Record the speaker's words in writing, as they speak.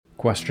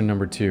Question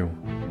number 2.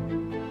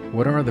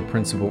 What are the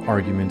principal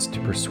arguments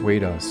to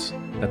persuade us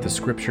that the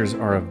Scriptures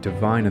are of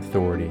divine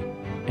authority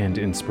and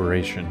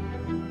inspiration?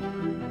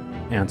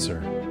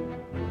 Answer.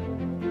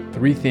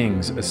 3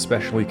 things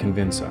especially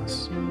convince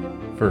us.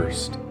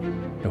 First,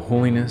 the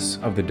holiness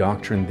of the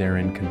doctrine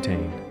therein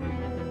contained.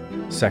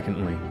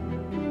 Secondly,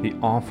 the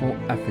awful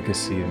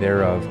efficacy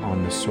thereof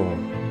on the soul.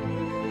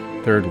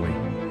 Thirdly,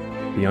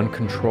 the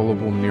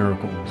uncontrollable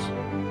miracles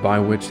by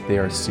which they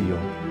are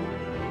sealed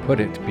put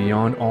it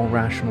beyond all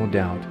rational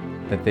doubt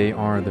that they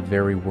are the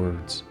very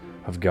words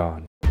of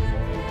God.